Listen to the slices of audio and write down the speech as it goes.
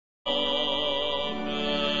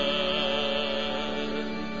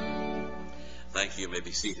Thank you. You may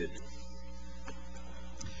be seated.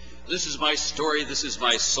 This is my story. This is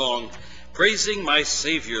my song, praising my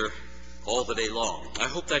Savior all the day long. I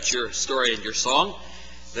hope that's your story and your song,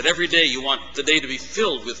 that every day you want the day to be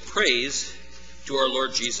filled with praise to our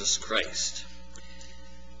Lord Jesus Christ.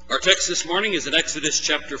 Our text this morning is in Exodus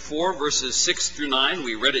chapter 4, verses 6 through 9.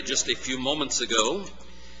 We read it just a few moments ago.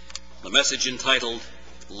 The message entitled,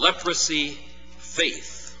 Leprosy,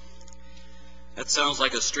 Faith. That sounds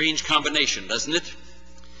like a strange combination, doesn't it?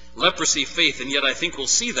 Leprosy, faith, and yet I think we'll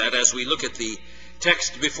see that as we look at the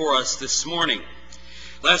text before us this morning.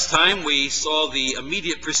 Last time we saw the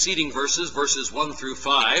immediate preceding verses 1 through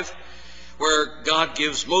 5, where God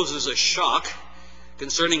gives Moses a shock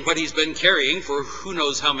concerning what he's been carrying for who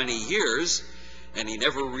knows how many years, and he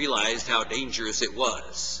never realized how dangerous it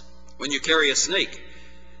was. When you carry a snake,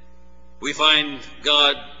 we find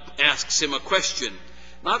God asks him a question,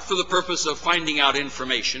 not for the purpose of finding out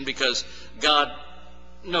information, because God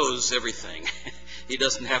knows everything. He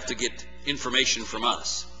doesn't have to get information from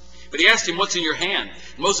us. But he asked him, what's in your hand?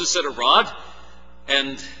 Moses said, a rod,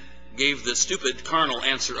 and gave the stupid carnal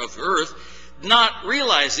answer of earth, not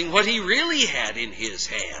realizing what he really had in his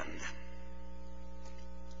hand.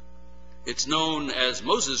 It's known as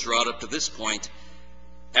Moses' rod up to this point.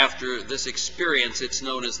 After this experience, it's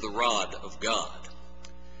known as the rod of God.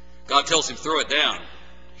 God tells him, throw it down.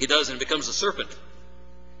 He does, and it becomes a serpent.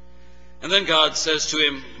 And then God says to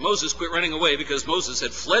him, Moses, quit running away, because Moses had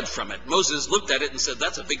fled from it. Moses looked at it and said,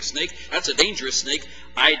 that's a big snake. That's a dangerous snake.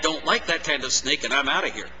 I don't like that kind of snake, and I'm out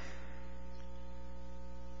of here.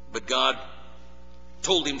 But God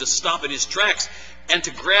told him to stop in his tracks and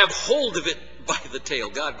to grab hold of it by the tail.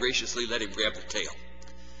 God graciously let him grab the tail,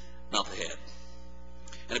 not the head.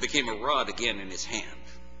 And it became a rod again in his hand.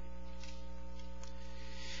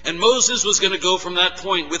 And Moses was going to go from that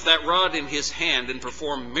point with that rod in his hand and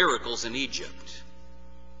perform miracles in Egypt.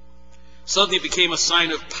 Suddenly it became a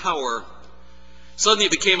sign of power. Suddenly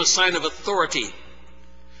it became a sign of authority.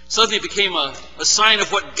 Suddenly it became a sign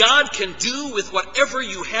of what God can do with whatever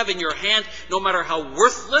you have in your hand, no matter how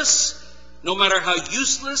worthless, no matter how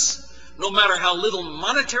useless, no matter how little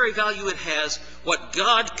monetary value it has, what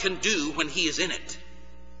God can do when he is in it.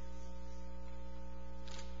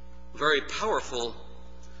 Very powerful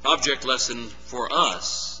object lesson for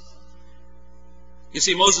us. You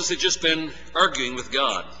see, Moses had just been arguing with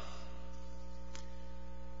God.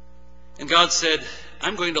 And God said,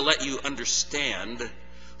 I'm going to let you understand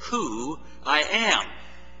who I am.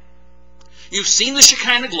 You've seen the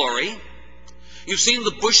Shekinah glory. You've seen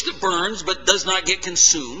the bush that burns but does not get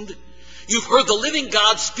consumed. You've heard the living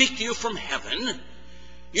God speak to you from heaven.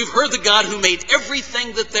 You've heard the God who made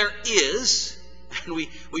everything that there is. And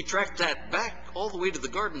we tracked that back all the way to the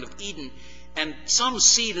Garden of Eden. And some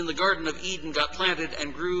seed in the Garden of Eden got planted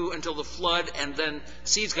and grew until the flood. And then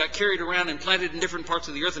seeds got carried around and planted in different parts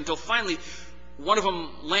of the earth until finally one of them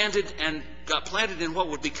landed and got planted in what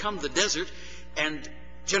would become the desert. And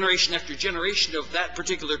generation after generation of that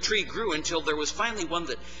particular tree grew until there was finally one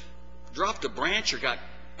that dropped a branch or got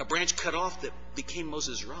a branch cut off that became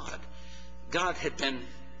Moses' rod. God had been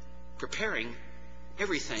preparing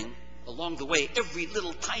everything along the way, every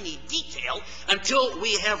little tiny detail, until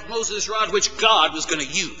we have Moses' rod, which God was going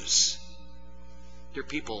to use. Dear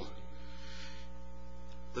people,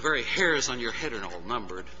 the very hairs on your head are all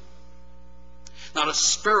numbered. Not a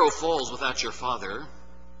sparrow falls without your Father.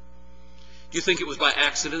 Do you think it was by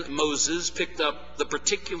accident that Moses picked up the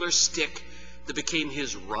particular stick that became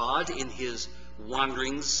his rod in his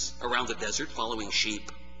wanderings around the desert following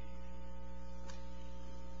sheep?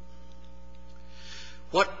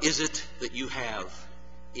 What is it that you have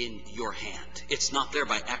in your hand? It's not there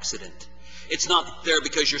by accident. It's not there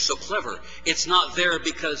because you're so clever. It's not there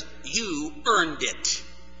because you earned it.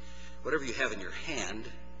 Whatever you have in your hand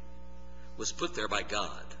was put there by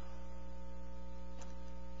God.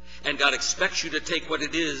 And God expects you to take what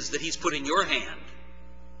it is that he's put in your hand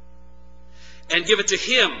and give it to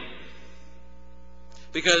him.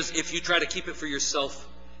 Because if you try to keep it for yourself,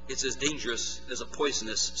 it's as dangerous as a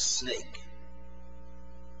poisonous snake.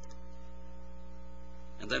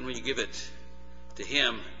 And then when you give it to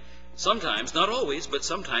him, sometimes, not always, but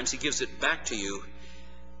sometimes he gives it back to you.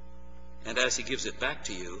 And as he gives it back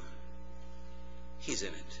to you, he's in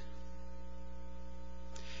it.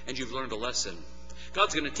 And you've learned a lesson.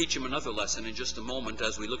 God's going to teach him another lesson in just a moment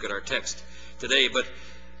as we look at our text today. But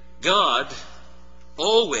God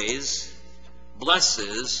always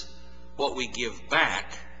blesses what we give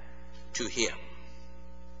back to him.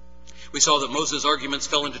 We saw that Moses' arguments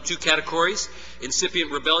fell into two categories: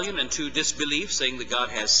 incipient rebellion and to disbelief, saying that God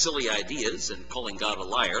has silly ideas and calling God a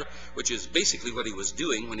liar, which is basically what he was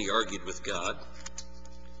doing when he argued with God.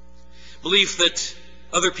 Belief that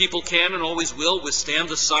other people can and always will withstand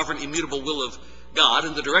the sovereign, immutable will of God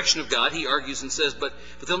and the direction of God. He argues and says, but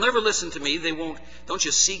they'll never listen to me. They won't. Don't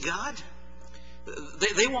you see God?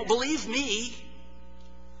 They won't believe me.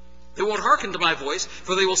 They won't hearken to my voice,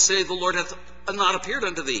 for they will say, the Lord hath not appeared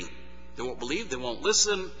unto thee. They won't believe. They won't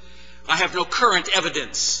listen. I have no current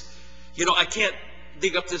evidence. I can't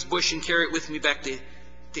dig up this bush and carry it with me back to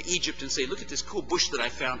Egypt and say, look at this cool bush that I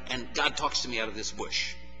found, and God talks to me out of this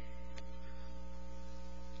bush.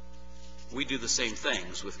 We do the same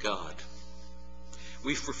things with God.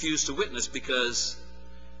 We refuse to witness because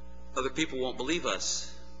other people won't believe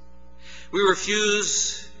us. We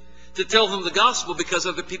refuse to tell them the gospel because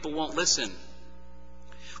other people won't listen.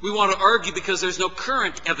 We want to argue because there's no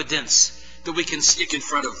current evidence that we can stick in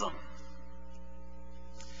front of them.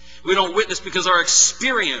 We don't witness because our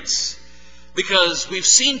experience, because we've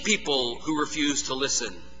seen people who refuse to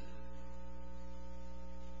listen.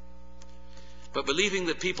 But believing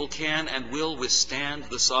that people can and will withstand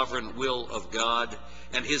the sovereign will of God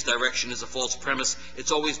and his direction is a false premise.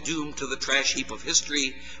 It's always doomed to the trash heap of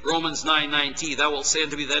history. Romans 9:19, thou wilt say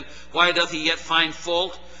unto me then, why doth he yet find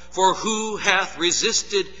fault? For who hath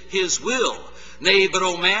resisted his will? Nay, but,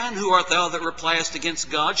 O man, who art thou that repliest against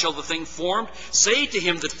God? Shall the thing formed say to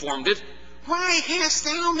him that formed it, why hast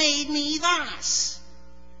thou made me thus?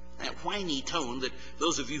 That whiny tone that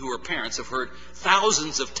those of you who are parents have heard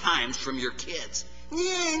thousands of times from your kids.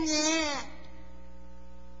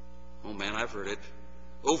 Oh man, I've heard it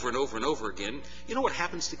over and over and over again. You know what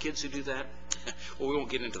happens to kids who do that? Well, we won't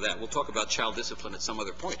get into that. We'll talk about child discipline at some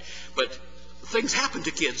other point. But things happen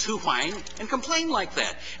to kids who whine and complain like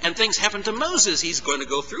that. And things happen to Moses. He's going to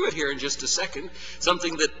go through it here in just a second.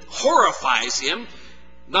 Something that horrifies him.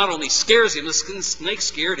 Not only scares him, the snake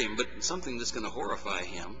scared him, but something that's going to horrify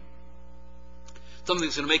him. Something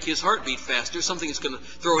that's going to make his heart beat faster. Something that's going to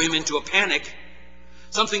throw him into a panic.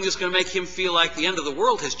 Something that's going to make him feel like the end of the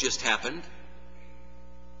world has just happened.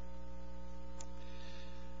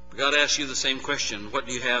 But God asks you the same question. What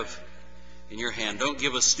do you have in your hand? Don't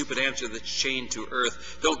give a stupid answer that's chained to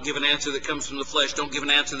earth. Don't give an answer that comes from the flesh. Don't give an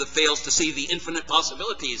answer that fails to see the infinite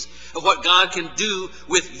possibilities of what God can do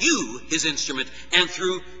with you, his instrument, and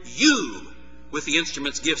through you with the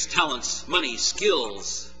instrument's gifts, talents, money,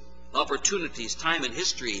 skills, opportunities, time and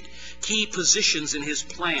history, key positions in his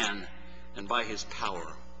plan, and by his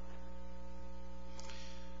power.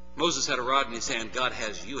 Moses had a rod in his hand. God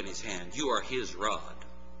has you in his hand. You are his rod.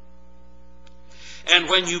 And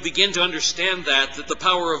when you begin to understand that the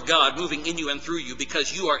power of God moving in you and through you,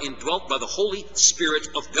 because you are indwelt by the Holy Spirit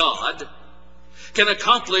of God, can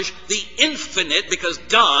accomplish the infinite because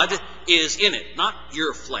God is in it, not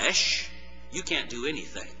your flesh. You can't do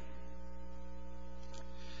anything.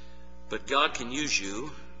 But God can use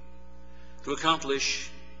you to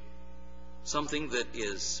accomplish something that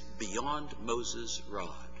is beyond Moses' rod.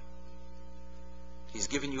 He's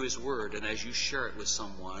given you his word, and as you share it with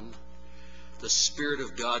someone, the Spirit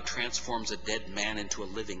of God transforms a dead man into a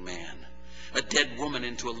living man, a dead woman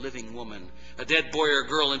into a living woman, a dead boy or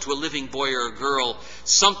girl into a living boy or girl.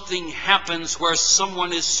 Something happens where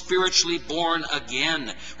someone is spiritually born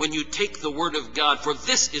again when you take the Word of God. For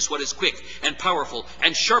this is what is quick and powerful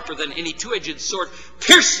and sharper than any two-edged sword,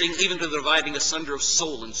 piercing even to the dividing asunder of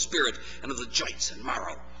soul and spirit and of the joints and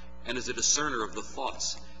marrow, and is a discerner of the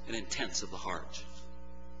thoughts and intents of the heart.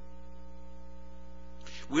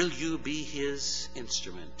 Will you be his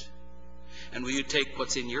instrument? And will you take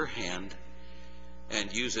what's in your hand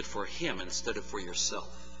and use it for him instead of for yourself?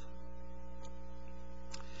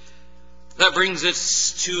 That brings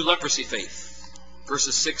us to leprosy faith,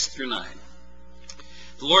 verses 6 through 9.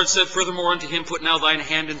 The Lord said furthermore unto him, put now thine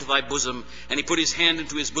hand into thy bosom. And he put his hand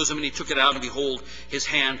into his bosom, and he took it out, and behold, his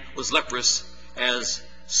hand was leprous as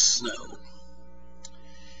snow.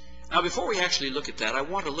 Now, before we actually look at that, I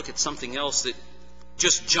want to look at something else that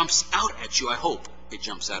just jumps out at you. I hope it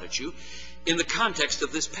jumps out at you in the context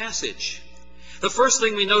of this passage. The first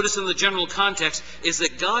thing we notice in the general context is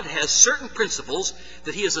that God has certain principles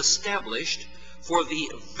that he has established for the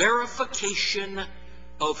verification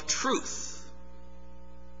of truth.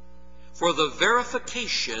 For the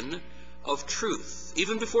verification of truth.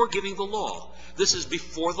 Even before giving the law. This is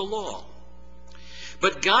before the law.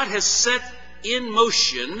 But God has set in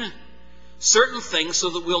motion certain things so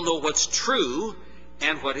that we'll know what's true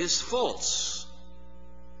and what is false.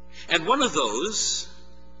 And one of those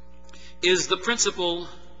is the principle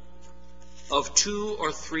of 2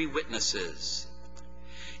 or 3 witnesses.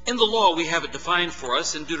 In the law, we have it defined for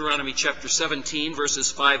us in Deuteronomy chapter 17,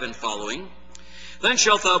 verses 5 and following. Then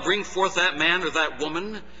shalt thou bring forth that man or that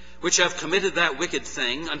woman which have committed that wicked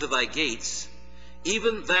thing unto thy gates,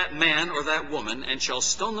 even that man or that woman, and shall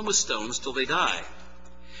stone them with stones till they die.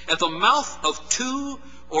 At the mouth of 2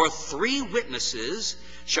 or 3 witnesses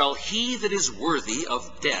shall he that is worthy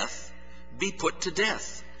of death be put to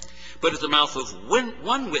death. But at the mouth of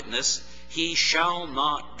 1 witness he shall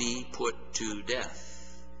not be put to death.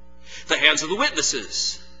 The hands of the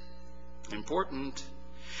witnesses, important.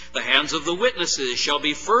 The hands of the witnesses shall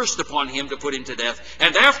be first upon him to put him to death,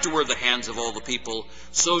 and afterward the hands of all the people.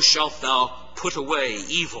 So shalt thou put away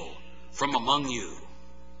evil from among you.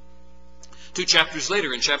 2 chapters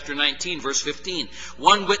later, in chapter 19, verse 15,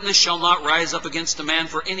 1 witness shall not rise up against a man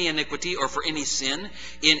for any iniquity or for any sin,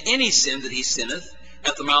 in any sin that he sinneth.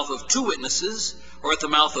 At the mouth of 2 witnesses, or at the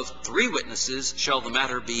mouth of 3 witnesses, shall the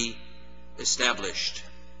matter be established.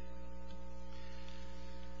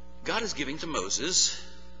 God is giving to Moses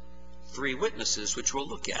 3 witnesses, which we'll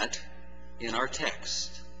look at in our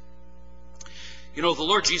text. You know, the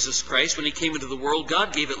Lord Jesus Christ, when he came into the world,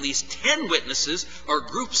 God gave at least 10 witnesses, or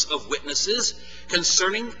groups of witnesses,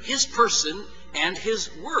 concerning his person and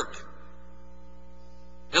his work.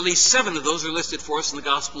 At least 7 of those are listed for us in the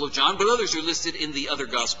Gospel of John, but others are listed in the other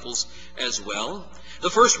Gospels as well. The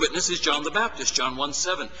first witness is John the Baptist, John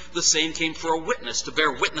 1:7. The same came for a witness, to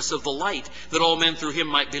bear witness of the light, that all men through him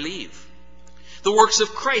might believe. The works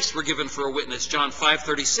of Christ were given for a witness, John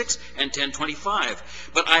 5:36 and 10:25.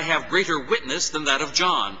 But I have greater witness than that of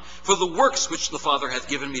John. For the works which the Father hath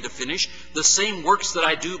given me to finish, the same works that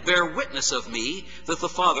I do bear witness of me, that the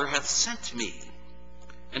Father hath sent me.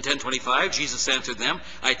 And 10:25, Jesus answered them,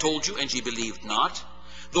 I told you, and ye believed not.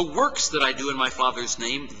 The works that I do in my Father's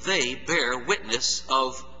name, they bear witness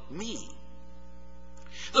of me.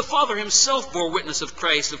 The Father himself bore witness of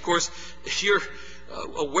Christ. Of course, you're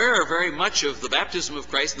aware very much of the baptism of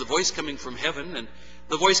Christ and the voice coming from heaven, and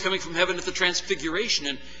the voice coming from heaven at the transfiguration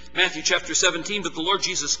in Matthew chapter 17. But the Lord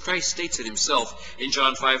Jesus Christ states it himself in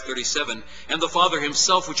John 5:37, And the Father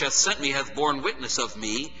himself which hath sent me hath borne witness of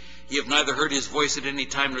me. Ye have neither heard his voice at any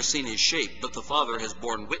time nor seen his shape, but the Father has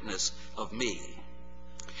borne witness of me.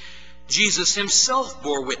 Jesus himself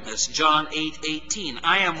bore witness, John 8:18.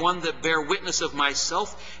 I am one that bear witness of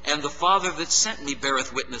myself, and the Father that sent me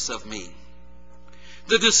beareth witness of me.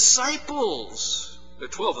 The disciples, there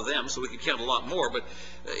are 12 of them, so we could count a lot more, but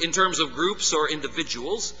in terms of groups or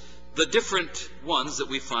individuals, the different ones that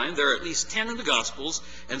we find, there are at least 10 in the Gospels,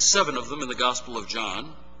 and 7 of them in the Gospel of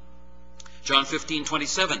John. John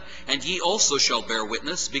 15:27, And ye also shall bear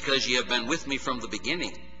witness, because ye have been with me from the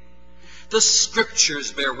beginning. The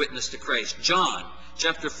Scriptures bear witness to Christ. John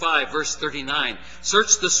chapter 5, verse 39,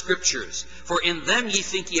 Search the Scriptures, for in them ye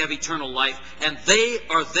think ye have eternal life, and they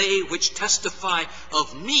are they which testify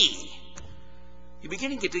of me. You're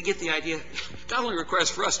beginning to get the idea. God only requires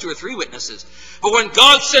for us 2 or 3 witnesses. But when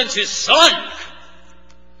God sends his Son,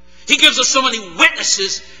 he gives us so many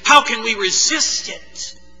witnesses, how can we resist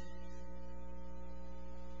it?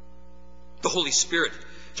 The Holy Spirit,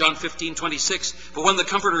 John 15:26, But when the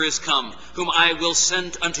Comforter is come, whom I will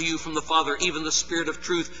send unto you from the Father, even the Spirit of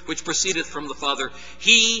truth, which proceedeth from the Father,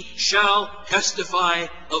 he shall testify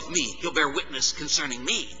of me. He'll bear witness concerning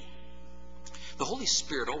me. The Holy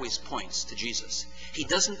Spirit always points to Jesus. He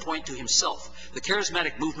doesn't point to himself. The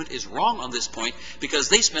charismatic movement is wrong on this point, because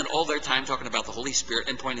they spend all their time talking about the Holy Spirit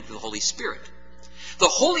and pointing to the Holy Spirit. The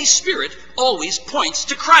Holy Spirit always points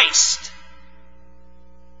to Christ.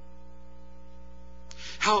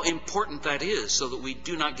 How important that is, so that we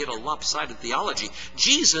do not get a lopsided theology.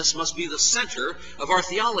 Jesus must be the center of our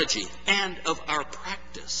theology and of our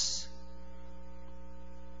practice.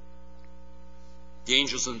 The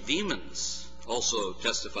angels and demons also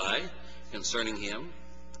testify concerning him.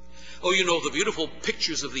 Oh, you know the beautiful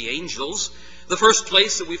pictures of the angels. The first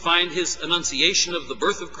place that we find his annunciation of the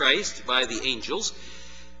birth of Christ by the angels,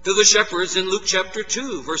 to the shepherds in Luke chapter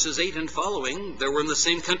 2, verses 8 and following. There were in the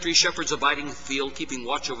same country shepherds abiding in the field, keeping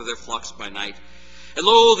watch over their flocks by night. And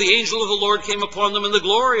lo, the angel of the Lord came upon them, and the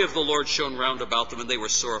glory of the Lord shone round about them, and they were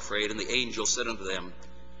sore afraid. And the angel said unto them,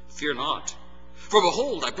 Fear not, for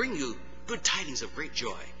behold, I bring you good tidings of great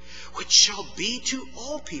joy, which shall be to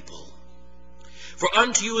all people. For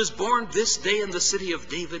unto you is born this day in the city of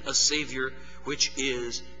David a Savior, which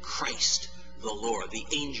is Christ the Lord. The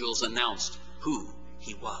angels announced who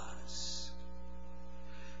he was.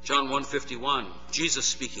 John 1:51, Jesus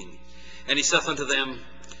speaking, And he saith unto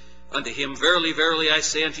him, Verily, verily, I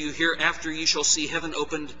say unto you, hereafter ye shall see heaven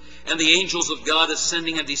opened, and the angels of God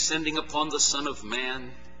ascending and descending upon the Son of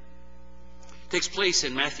Man. It takes place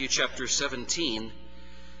in Matthew chapter 17,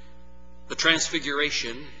 the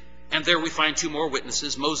transfiguration, and there we find two more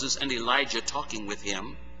witnesses, Moses and Elijah, talking with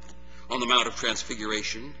him on the Mount of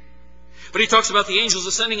Transfiguration. But he talks about the angels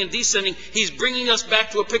ascending and descending. He's bringing us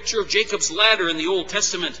back to a picture of Jacob's ladder in the Old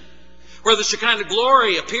Testament, where the Shekinah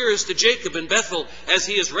glory appears to Jacob in Bethel as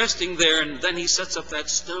he is resting there, and then he sets up that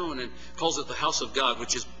stone and calls it the house of God,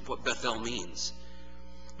 which is what Bethel means.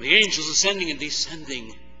 The angels ascending and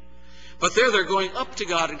descending. But there they're going up to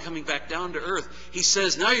God and coming back down to earth. He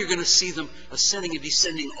says, now you're going to see them ascending and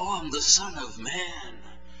descending on the Son of Man,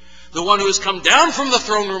 the one who has come down from the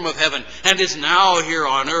throne room of heaven and is now here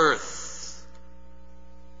on earth.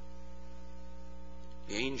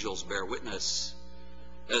 The angels bear witness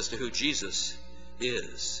as to who Jesus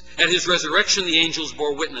is. At his resurrection, the angels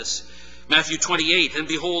bore witness. Matthew 28, and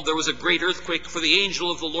behold, there was a great earthquake, for the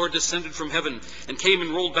angel of the Lord descended from heaven, and came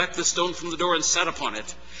and rolled back the stone from the door, and sat upon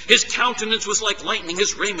it. His countenance was like lightning,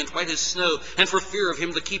 his raiment white as snow, and for fear of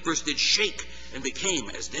him the keepers did shake, and became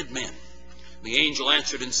as dead men. And the angel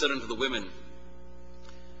answered and said unto the women,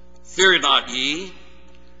 Fear not ye,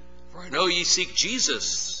 for I know ye seek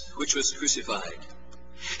Jesus, which was crucified.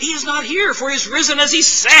 He is not here, for he is risen as he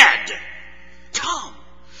said. Come,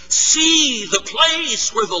 see the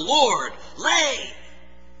place where the Lord lay.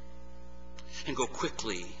 And go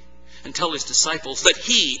quickly and tell his disciples that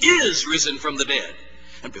he is risen from the dead.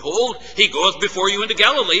 And behold, he goeth before you into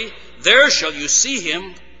Galilee. There shall you see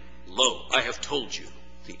him. Lo, I have told you.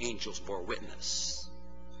 The angels bore witness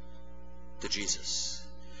to Jesus.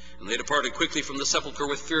 And they departed quickly from the sepulchre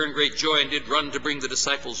with fear and great joy, and did run to bring the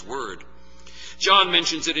disciples word. John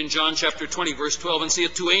mentions it in John chapter 20, verse 12, and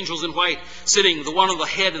seeth two angels in white, sitting, the one on the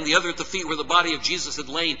head and the other at the feet where the body of Jesus had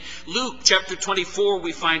lain. Luke chapter 24,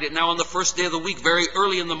 we find it now on the first day of the week, very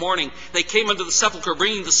early in the morning. They came unto the sepulchre,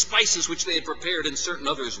 bringing the spices which they had prepared, and certain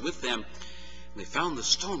others with them. And they found the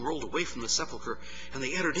stone rolled away from the sepulchre, and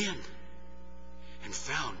they entered in, and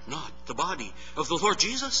found not the body of the Lord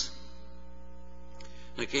Jesus.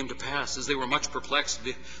 And it came to pass, as they were much perplexed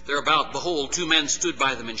thereabout, behold, two men stood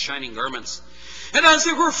by them in shining garments. And as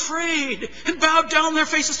they were afraid, and bowed down their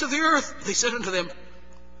faces to the earth, they said unto them,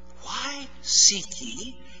 Why seek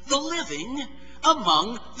ye the living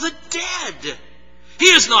among the dead? He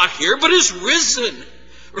is not here, but is risen.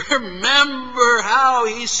 Remember how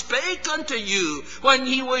he spake unto you when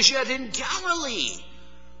he was yet in Galilee,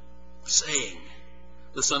 saying,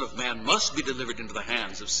 The Son of Man must be delivered into the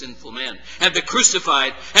hands of sinful men, and be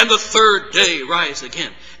crucified, and the third day rise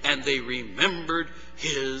again. And they remembered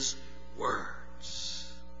his words.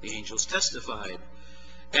 The angels testified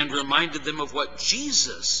and reminded them of what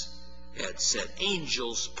Jesus had said.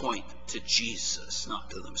 Angels point to Jesus, not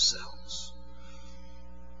to themselves.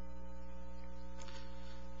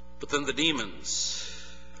 But then the demons,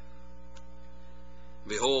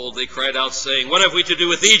 behold, they cried out, saying, What have we to do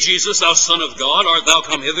with thee, Jesus, thou Son of God? Art thou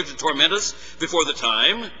come hither to torment us before the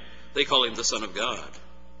time? They call him the Son of God.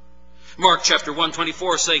 Mark chapter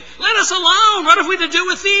 1:24, saying, Let us alone. What have we to do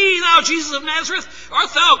with thee, thou Jesus of Nazareth?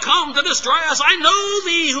 Art thou come to destroy us? I know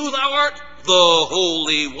thee who thou art, the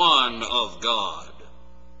Holy One of God.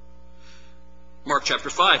 Mark chapter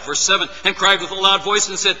 5, verse 7, and cried with a loud voice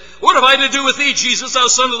and said, What have I to do with thee, Jesus, thou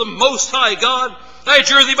Son of the Most High God? I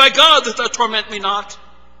adjure thee by God that thou torment me not.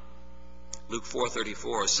 Luke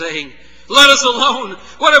 4:34, saying, Let us alone.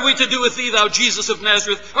 What have we to do with thee, thou Jesus of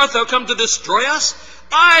Nazareth? Art thou come to destroy us?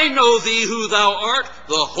 I know thee who thou art,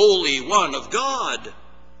 the Holy One of God.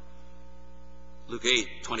 Luke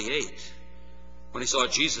 8:28. When he saw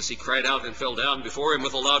Jesus, he cried out and fell down before him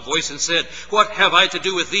with a loud voice and said, What have I to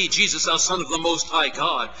do with thee, Jesus, thou Son of the Most High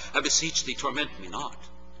God? I beseech thee, torment me not.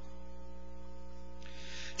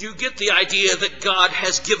 Do you get the idea that God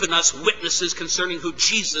has given us witnesses concerning who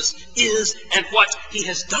Jesus is and what he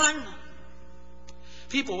has done?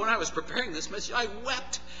 People, when I was preparing this message, I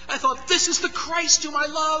wept. I thought, this is the Christ whom I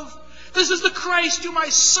love. This is the Christ whom I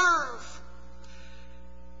serve.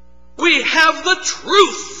 We have the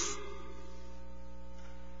truth.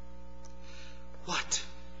 What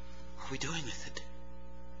are we doing with it?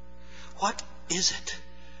 What is it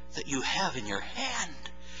that you have in your hand?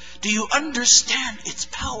 Do you understand its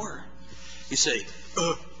power? You say,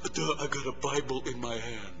 I got a Bible in my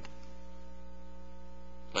hand.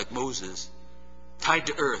 Like Moses, tied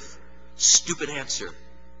to earth, stupid answer.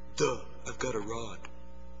 I've got a rod.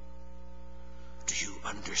 Do you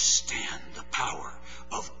understand the power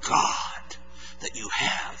of God that you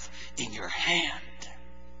have in your hand?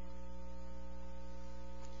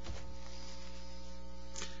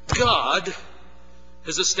 God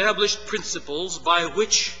has established principles by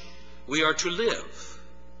which we are to live.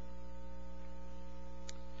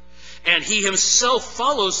 And he himself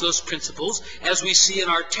follows those principles, as we see in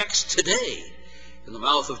our text today. In the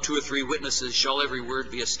mouth of 2 or 3 witnesses shall every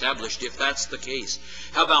word be established, if that's the case.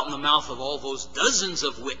 How about in the mouth of all those dozens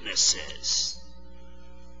of witnesses?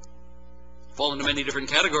 Fall into many different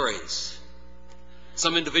categories.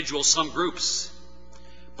 Some individuals, some groups.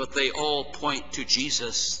 But they all point to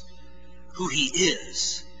Jesus, who he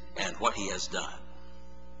is, and what he has done.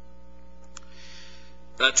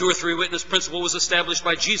 That 2 or 3 witness principle was established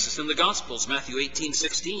by Jesus in the Gospels, Matthew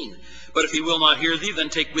 18:16. But if he will not hear thee, then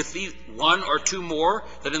take with thee 1 or 2 more,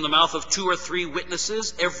 that in the mouth of 2 or 3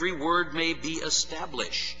 witnesses every word may be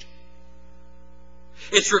established.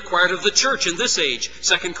 It's required of the church in this age.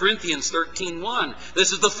 2 Corinthians 13:1.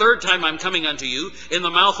 This is the 3rd time I'm coming unto you. In the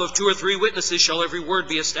mouth of 2 or 3 witnesses shall every word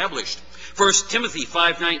be established. 1 Timothy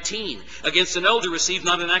 5:19. Against an elder receive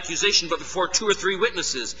not an accusation, but before 2 or 3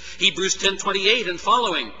 witnesses. Hebrews 10:28 and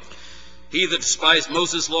following. He that despised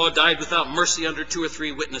Moses' law died without mercy under 2 or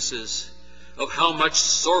 3 witnesses. Of how much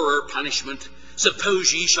sorer punishment,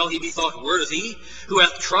 suppose ye, shall he be thought worthy, who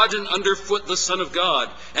hath trodden under foot the Son of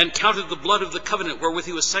God, and counted the blood of the covenant wherewith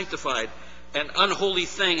he was sanctified an unholy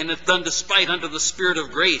thing, and hath done despite unto the Spirit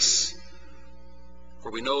of grace?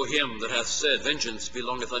 For we know him that hath said, Vengeance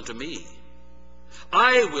belongeth unto me.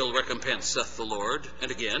 I will recompense, saith the Lord.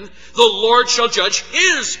 And again, the Lord shall judge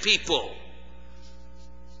his people.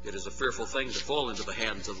 It is a fearful thing to fall into the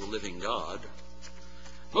hands of the living God.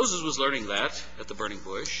 Moses was learning that at the burning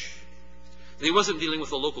bush. He wasn't dealing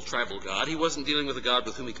with a local tribal God. He wasn't dealing with a God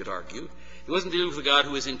with whom he could argue. He wasn't dealing with a God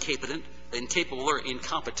who is incapable or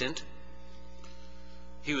incompetent.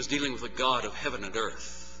 He was dealing with a God of heaven and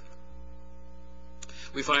earth.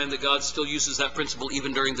 We find that God still uses that principle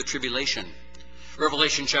even during the tribulation.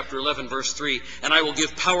 Revelation chapter 11, verse 3, And I will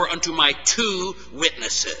give power unto my 2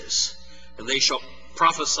 witnesses, and they shall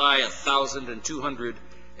prophesy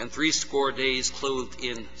 1,260 days clothed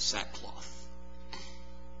in sackcloth.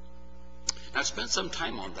 Now, I've spent some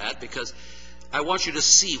time on that because I want you to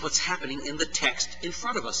see what's happening in the text in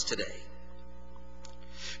front of us today.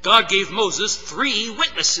 God gave Moses 3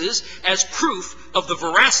 witnesses as proof of the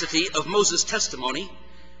veracity of Moses' testimony,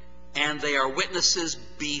 and they are witnesses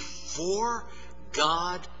before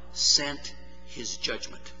God sent his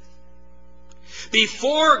judgment.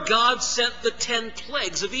 Before God sent the 10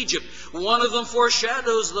 plagues of Egypt. One of them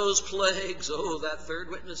foreshadows those plagues. Oh, that 3rd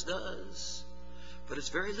witness does. But it's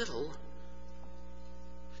very little.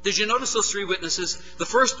 Did you notice those 3 witnesses? The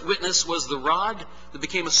first witness was the rod that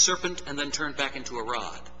became a serpent and then turned back into a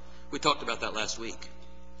rod. We talked about that last week.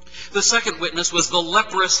 The second witness was the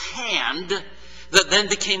leprous hand that then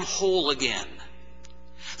became whole again.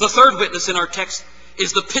 The 3rd witness in our text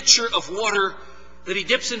is the pitcher of water that he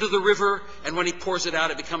dips into the river, and when he pours it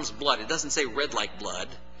out, it becomes blood. It doesn't say red like blood.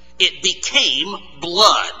 It became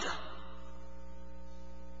blood.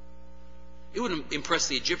 It wouldn't impress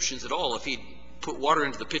the Egyptians at all if he'd put water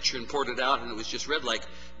into the pitcher and poured it out, and it was just red like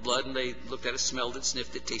blood, and they looked at it, smelled it,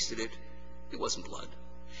 sniffed it, tasted it. It wasn't blood.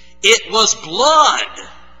 It was blood!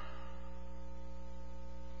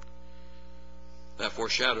 That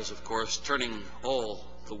foreshadows, of course, turning all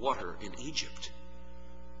the water in Egypt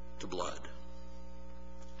to blood.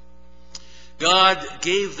 God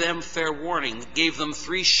gave them fair warning, gave them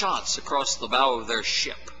 3 shots across the bow of their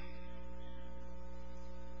ship.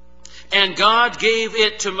 And God gave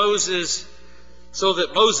it to Moses so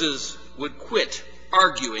that Moses would quit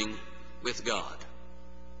arguing with God.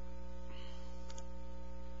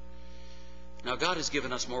 Now, God has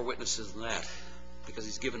given us more witnesses than that because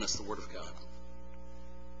he's given us the Word of God.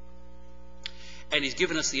 And he's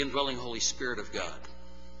given us the indwelling Holy Spirit of God.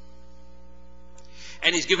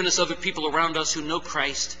 And he's given us other people around us who know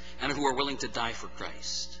Christ and who are willing to die for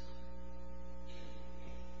Christ.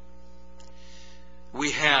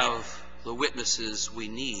 We have the witnesses we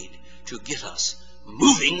need to get us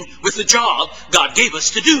moving with the job God gave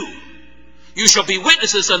us to do. You shall be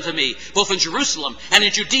witnesses unto me, both in Jerusalem and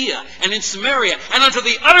in Judea and in Samaria and unto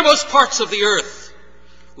the uttermost parts of the earth.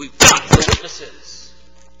 We've got the witnesses,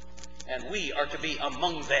 and we are to be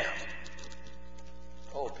among them.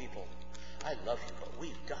 Oh, people, I love you, but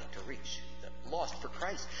we've got to reach the lost for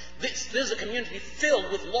Christ. This is a community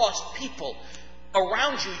filled with lost people.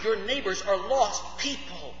 Around you, your neighbors are lost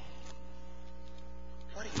people.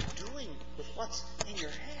 What are you doing with what's in your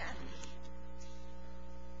hand?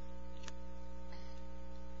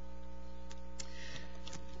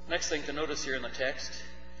 Next thing to notice here in the text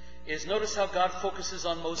is notice how God focuses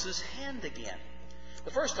on Moses' hand again.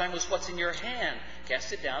 The first time was what's in your hand.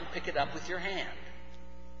 Cast it down, pick it up with your hand.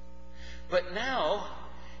 But now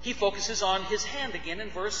he focuses on his hand again in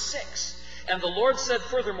verse 6. And the Lord said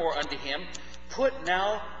furthermore unto him, Put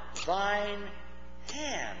now thine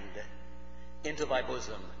hand into thy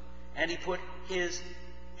bosom. And he put his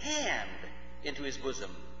hand into his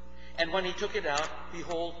bosom. And when he took it out,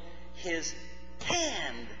 behold, his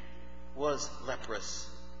hand was leprous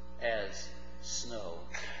as snow.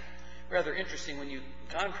 Rather interesting when you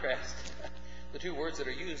contrast the two words that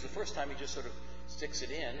are used. The first time he just sort of sticks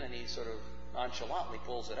it in and he sort of nonchalantly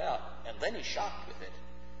pulls it out, and then he's shocked with it.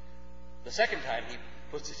 The second time he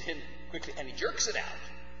puts it in quickly and he jerks it out.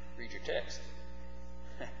 Read your text.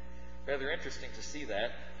 Rather interesting to see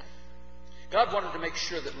that. God wanted to make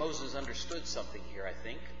sure that Moses understood something here, I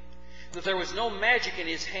think. That there was no magic in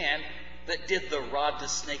his hand that did the rod to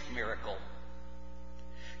snake miracle.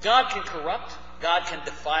 God can corrupt, God can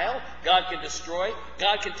defile, God can destroy,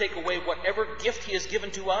 God can take away whatever gift he has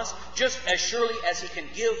given to us, just as surely as he can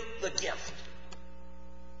give the gift.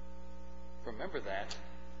 Remember that.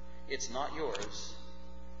 It's not yours,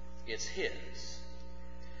 it's his.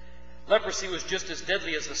 Leprosy was just as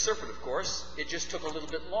deadly as the serpent, of course. It just took a little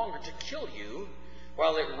bit longer to kill you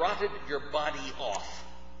while it rotted your body off,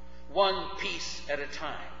 one piece at a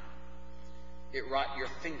time. It rot your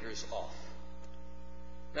fingers off.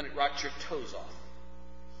 Then it rot your toes off.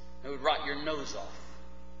 It would rot your nose off.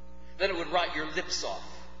 Then it would rot your lips off.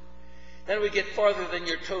 Then it would get farther than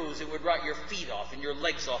your toes. It would rot your feet off, and your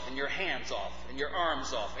legs off, and your hands off, and your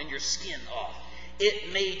arms off, and your skin off.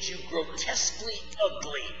 It made you grotesquely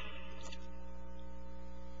ugly.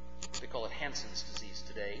 They call it Hansen's disease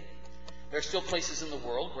today. There are still places in the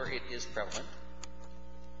world where it is prevalent.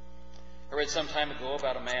 I read some time ago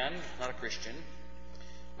about a man, not a Christian,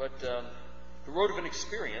 but who wrote of an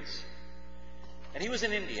experience. And he was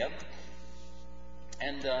in India,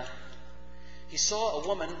 and he saw a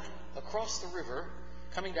woman across the river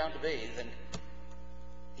coming down to bathe, and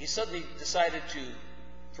he suddenly decided to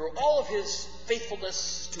throw all of his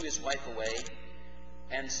faithfulness to his wife away,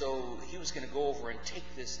 and so he was going to go over and take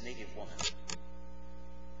this native woman.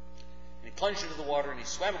 And he plunged into the water, and he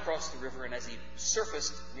swam across the river, and as he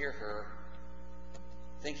surfaced near her,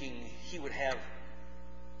 thinking he would have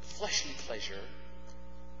fleshly pleasure,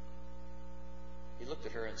 he looked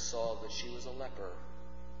at her and saw that she was a leper,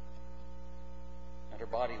 and her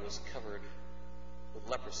body was covered with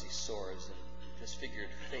leprosy sores and disfigured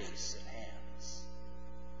face and hands.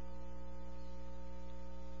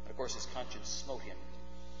 And of course his conscience smote him.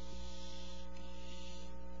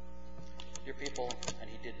 Dear people, and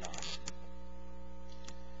he did not.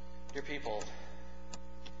 Dear people,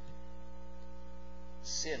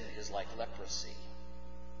 sin is like leprosy.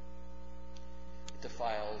 It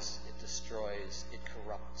defiles, it destroys, it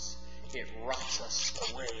corrupts, it rots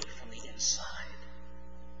us away from the inside.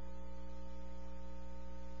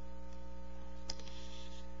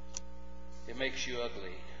 It makes you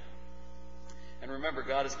ugly. And remember,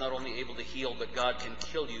 God is not only able to heal, but God can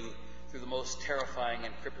kill you through the most terrifying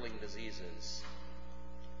and crippling diseases.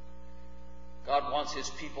 God wants his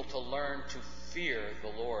people to learn to fear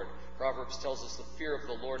the Lord. Proverbs tells us the fear of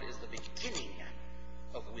the Lord is the beginning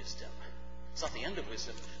of wisdom. It's not the end of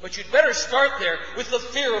wisdom. But you'd better start there with the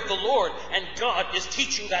fear of the Lord. And God is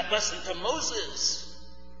teaching that lesson to Moses.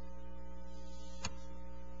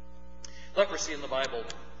 Leprosy in the Bible.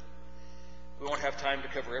 We won't have time to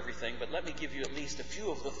cover everything, but let me give you at least a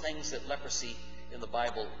few of the things that leprosy in the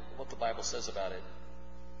Bible, what the Bible says about it.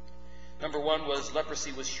 Number one was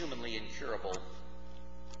leprosy was humanly incurable.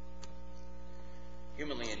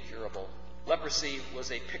 Humanly incurable. Leprosy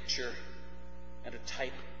was a picture and a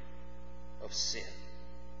type of sin.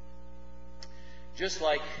 Just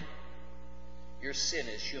like your sin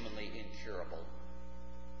is humanly incurable.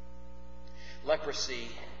 Leprosy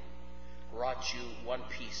rots you one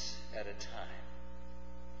piece at a time.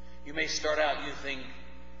 You may start out, you think,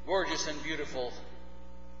 gorgeous and beautiful.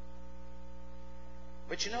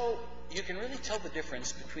 But you know, you can really tell the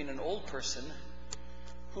difference between an old person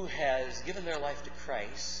who has given their life to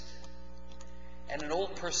Christ and an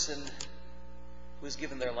old person who has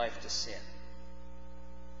given their life to sin.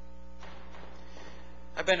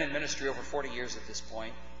 I've been in ministry over 40 years at this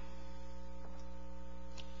point.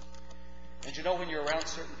 And you know, when you're around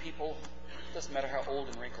certain people, it doesn't matter how old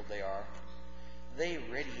and wrinkled they are, they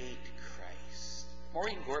radiate Christ.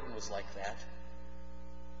 Maureen Gordon was like that.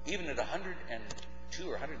 Even at 102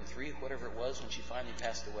 or 103, whatever it was, when she finally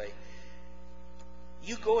passed away,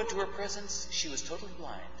 you go into her presence, she was totally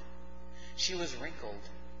blind. She was wrinkled.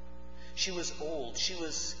 She was old. She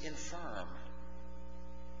was infirm.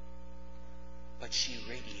 But she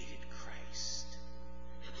radiated Christ.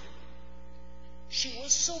 She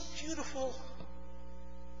was so beautiful.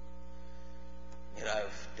 Yet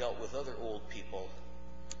I've dealt with other old people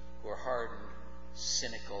who are hardened,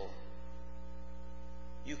 cynical,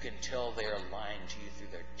 you can tell they are lying to you through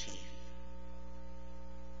their teeth.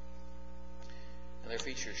 And their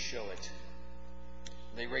features show it.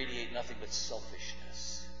 They radiate nothing but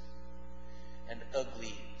selfishness and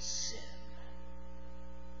ugly sin.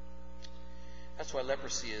 That's why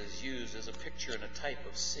leprosy is used as a picture and a type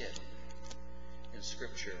of sin in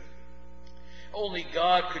Scripture. Only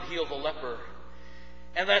God could heal the leper.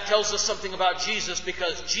 And that tells us something about Jesus,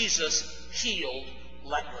 because Jesus healed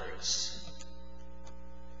lepers.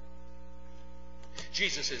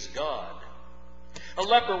 Jesus is God. A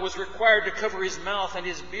leper was required to cover his mouth and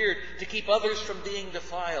his beard to keep others from being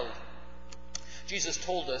defiled. Jesus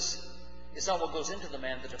told us, it's not what goes into the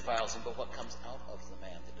man that defiles him, but what comes out of the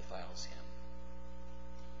man that defiles him.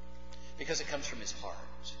 Because it comes from his heart.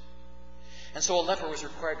 And so a leper was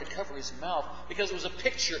required to cover his mouth because it was a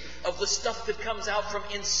picture of the stuff that comes out from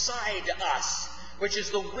inside us, which is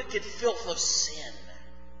the wicked filth of sin.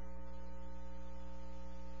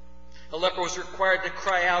 A leper was required to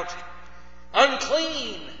cry out,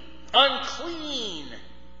 "Unclean! Unclean!"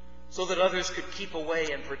 so that others could keep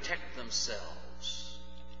away and protect themselves.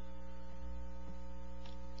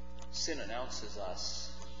 Sin announces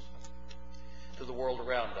us to the world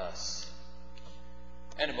around us.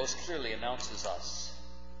 And it most clearly announces us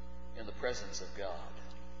in the presence of God.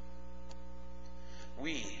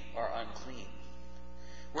 We are unclean.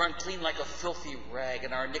 We're unclean like a filthy rag,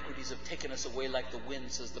 and our iniquities have taken us away like the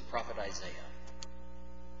wind, says the prophet Isaiah.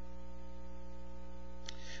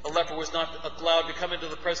 A leper was not allowed to come into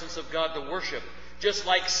the presence of God to worship, just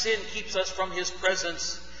like sin keeps us from his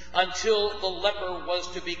presence until the leper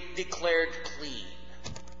was to be declared clean.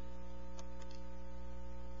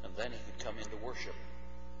 And then he could come in to worship.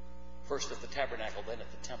 First at the tabernacle, then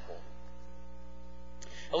at the temple.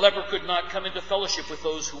 A leper could not come into fellowship with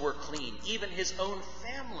those who were clean, even his own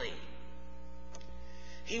family.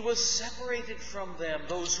 He was separated from them.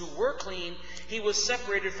 Those who were clean, he was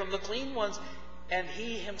separated from the clean ones, and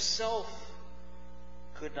he himself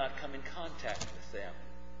could not come in contact with them.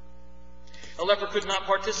 A leper could not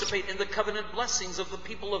participate in the covenant blessings of the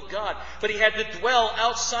people of God, but he had to dwell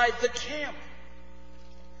outside the camp.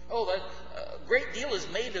 Oh, a great deal is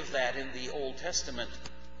made of that in the Old Testament.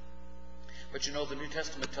 But you know, the New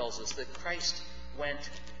Testament tells us that Christ went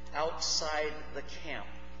outside the camp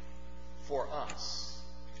for us.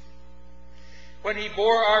 When he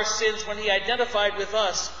bore our sins, when he identified with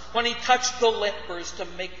us, when he touched the lepers to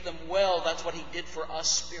make them well, that's what he did for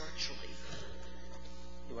us spiritually.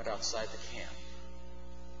 He went outside the camp.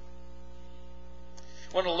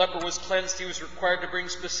 When a leper was cleansed, he was required to bring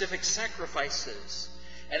specific sacrifices.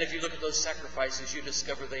 And if you look at those sacrifices, you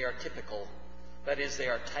discover they are typical. That is, they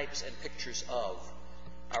are types and pictures of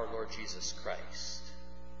our Lord Jesus Christ.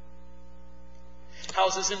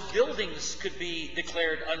 Houses and buildings could be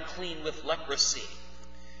declared unclean with leprosy.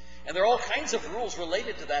 And there are all kinds of rules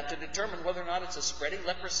related to that to determine whether or not it's a spreading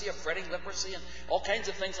leprosy, a fretting leprosy, and all kinds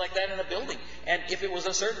of things like that in a building. And if it was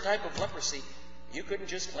a certain type of leprosy, you couldn't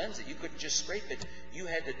just cleanse it. You couldn't just scrape it. You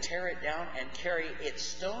had to tear it down and carry it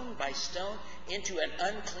stone by stone into an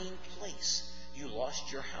unclean place. You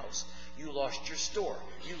lost your house. You lost your store.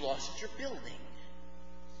 You lost your building.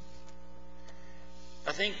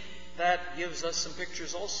 I think that gives us some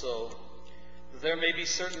pictures also. There may be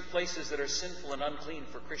certain places that are sinful and unclean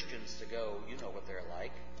for Christians to go. You know what they're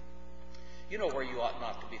like. You know where you ought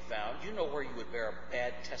not to be found. You know where you would bear a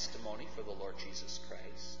bad testimony for the Lord Jesus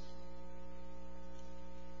Christ.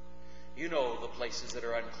 You know the places that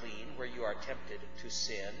are unclean, where you are tempted to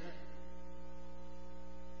sin.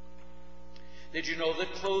 Did you know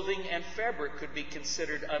that clothing and fabric could be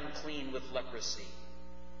considered unclean with leprosy?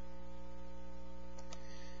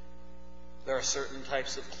 There are certain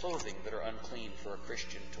types of clothing that are unclean for a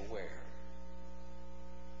Christian to wear.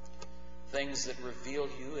 Things that reveal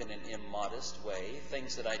you in an immodest way,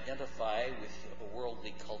 things that identify with a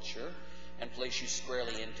worldly culture and place you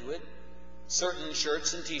squarely into it. Certain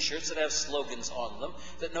shirts and t-shirts that have slogans on them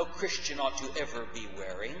that no Christian ought to ever be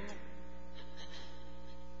wearing.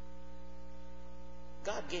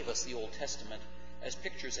 God gave us the Old Testament as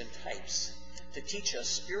pictures and types to teach us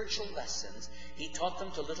spiritual lessons. He taught them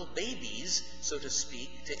to little babies, so to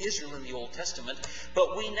speak, to Israel in the Old Testament.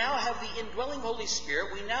 But we now have the indwelling Holy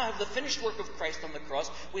Spirit. We now have the finished work of Christ on the cross.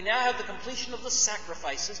 We now have the completion of the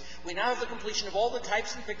sacrifices. We now have the completion of all the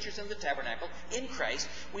types and pictures in the tabernacle in Christ.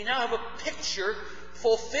 We now have a picture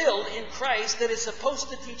fulfilled in Christ that is supposed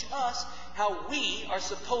to teach us how we are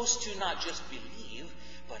supposed to not just believe,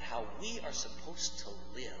 but how we are supposed to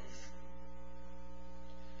live.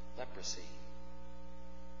 Leprosy.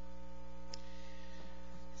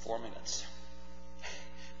 4 minutes.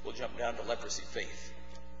 We'll jump down to leprosy faith.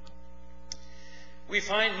 We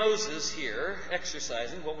find Moses here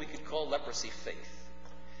exercising what we could call leprosy faith,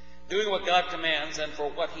 doing what God commands and for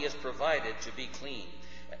what he has provided to be clean.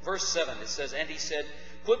 At verse 7 it says, "And he said,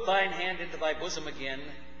 Put thine hand into thy bosom again.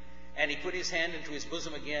 And he put his hand into his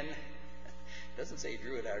bosom again." It doesn't say he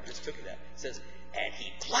drew it out or just took it out. It says, "And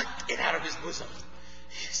he plucked it out of his bosom."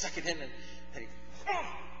 He stuck it in and he...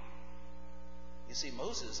 You see,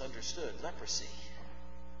 Moses understood leprosy.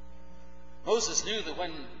 Moses knew that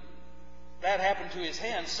when that happened to his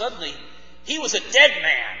hand, suddenly he was a dead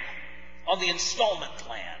man on the installment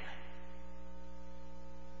plan.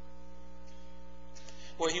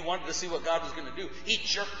 Boy, he wanted to see what God was going to do. He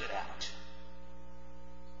jerked it out.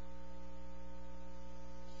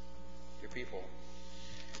 Dear people,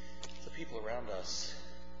 the people around us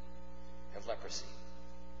have leprosy.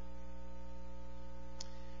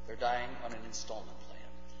 They're dying on an installment plan.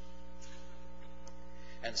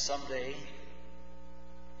 And someday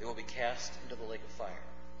they will be cast into the lake of fire.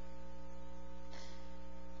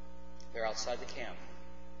 They're outside the camp.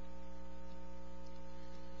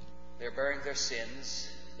 They're bearing their sins.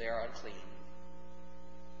 They are unclean.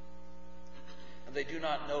 And they do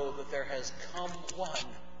not know that there has come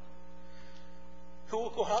one who will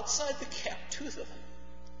go outside the camp to them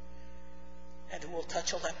and who will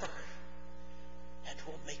touch a leper and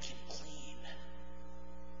who will make him clean.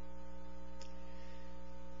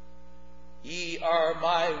 Ye are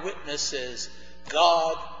my witnesses.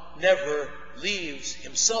 God never leaves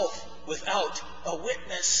himself without a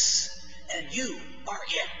witness, and you are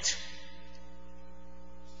it.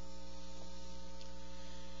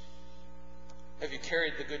 Have you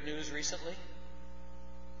carried the good news recently?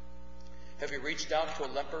 Have you reached out to a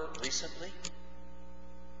leper recently?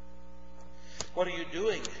 What are you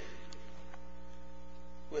doing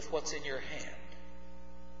with what's in your hand?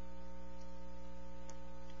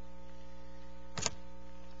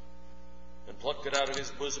 And plucked it out of his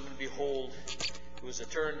bosom, and behold, it was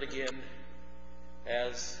turned again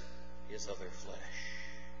as his other flesh.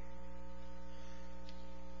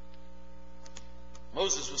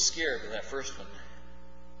 Moses was scared of that first one,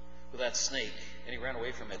 with that snake, and he ran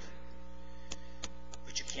away from it.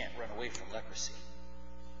 But you can't run away from leprosy.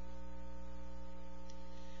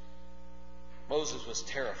 Moses was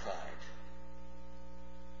terrified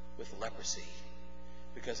with leprosy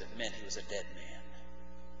because it meant he was a dead man.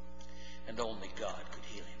 And only God could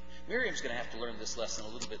heal him. Miriam's going to have to learn this lesson a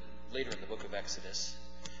little bit later in the book of Exodus.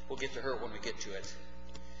 We'll get to her when we get to it.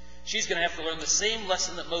 She's going to have to learn the same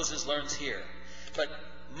lesson that Moses learns here. But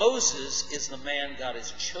Moses is the man God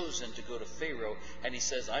has chosen to go to Pharaoh, and he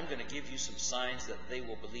says, I'm going to give you some signs that they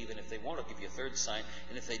will believe, and if they won't, I'll give you a third sign,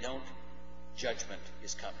 and if they don't, judgment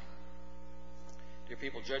is coming. Dear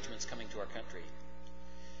people, judgment's coming to our country.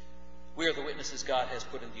 We are the witnesses God has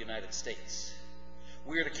put in the United States.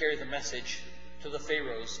 We are to carry the message to the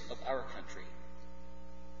pharaohs of our country,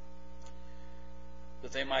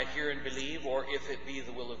 that they might hear and believe, or if it be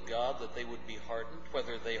the will of God, that they would be hardened,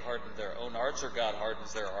 whether they harden their own hearts or God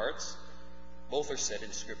hardens their hearts. Both are said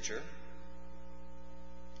in Scripture.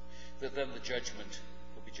 That then the judgment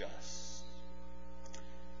will be just.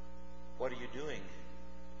 What are you doing?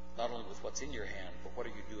 Not only with what's in your hand, but what are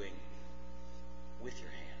you doing with your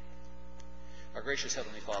hand? Our gracious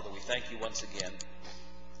Heavenly Father, we thank you once again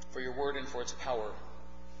for your word and for its power.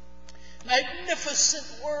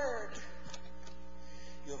 Magnificent word!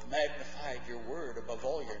 You have magnified your word above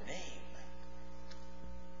all your name.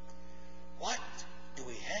 What do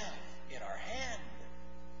we have in our hand?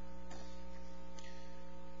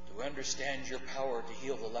 Do we understand your power to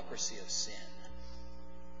heal the leprosy of sin?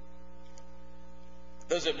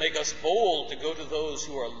 Does it make us bold to go to those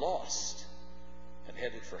who are lost and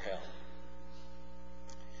headed for hell?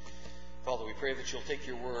 Father, we pray that you'll take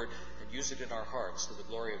your word and use it in our hearts to the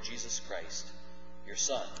glory of Jesus Christ, your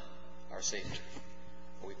Son, our Savior.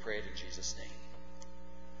 For we pray it in Jesus' name.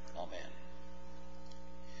 Amen.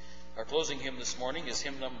 Our closing hymn this morning is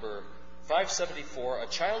hymn number 574, A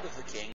Child of the King.